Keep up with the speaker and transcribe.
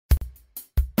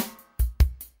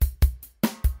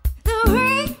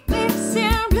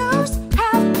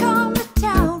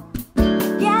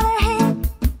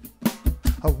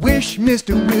wish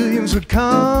Mr. Williams would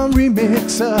come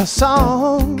remix a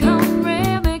song. Come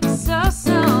remix a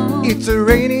song. It's a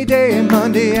rainy day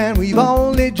Monday and we've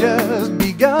only just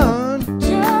begun.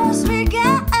 Just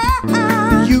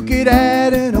begun. You could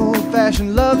add an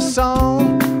old-fashioned love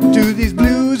song to these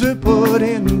blues we're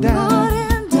putting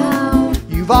down.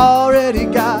 You've already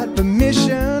got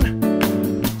permission,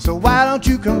 so why don't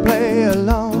you come play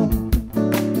along?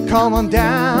 Come on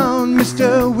down,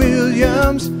 Mr.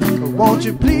 Williams, won't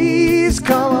you please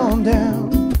come on down?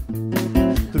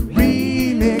 The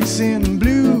remixing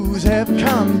blues have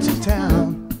come to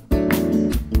town.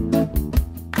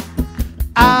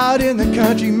 Out in the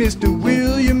country, Mr.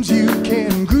 Williams, you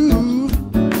can groove.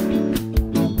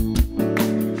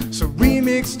 So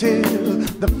remix till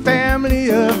the family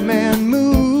of man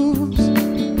moves.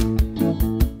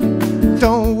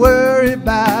 Don't worry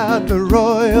about the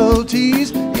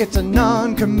royalties, it's a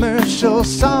non-commercial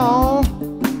song,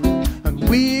 and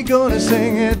we're gonna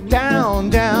sing it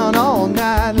down, down all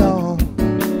night long.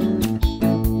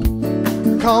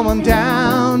 Come on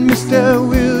down, Mr.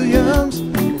 Williams,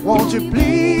 won't you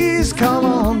please come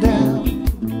on down?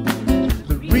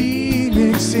 The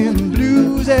remixing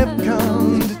blues have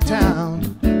come to town.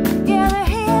 Yeah, they're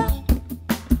here.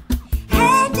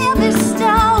 Hey dear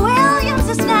Mr. Williams,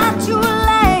 it's not too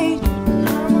late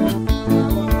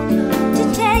to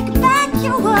take back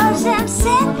your words and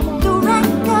set the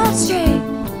record straight.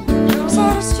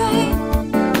 Set it straight.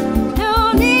 No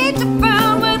need to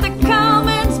frown with the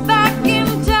comments back in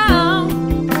town.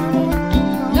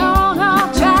 No, no,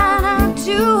 try not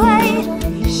to wait.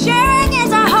 Sharing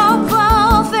is a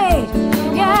hopeful fate.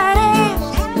 Yeah, it is.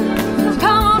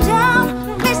 Come on down,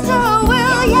 Mr.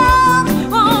 Williams,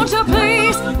 won't you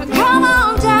please come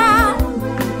on down?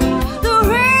 The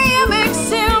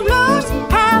remixing blues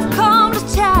have come to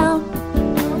town.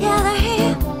 Yeah, they're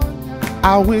here.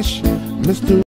 I wish Mr.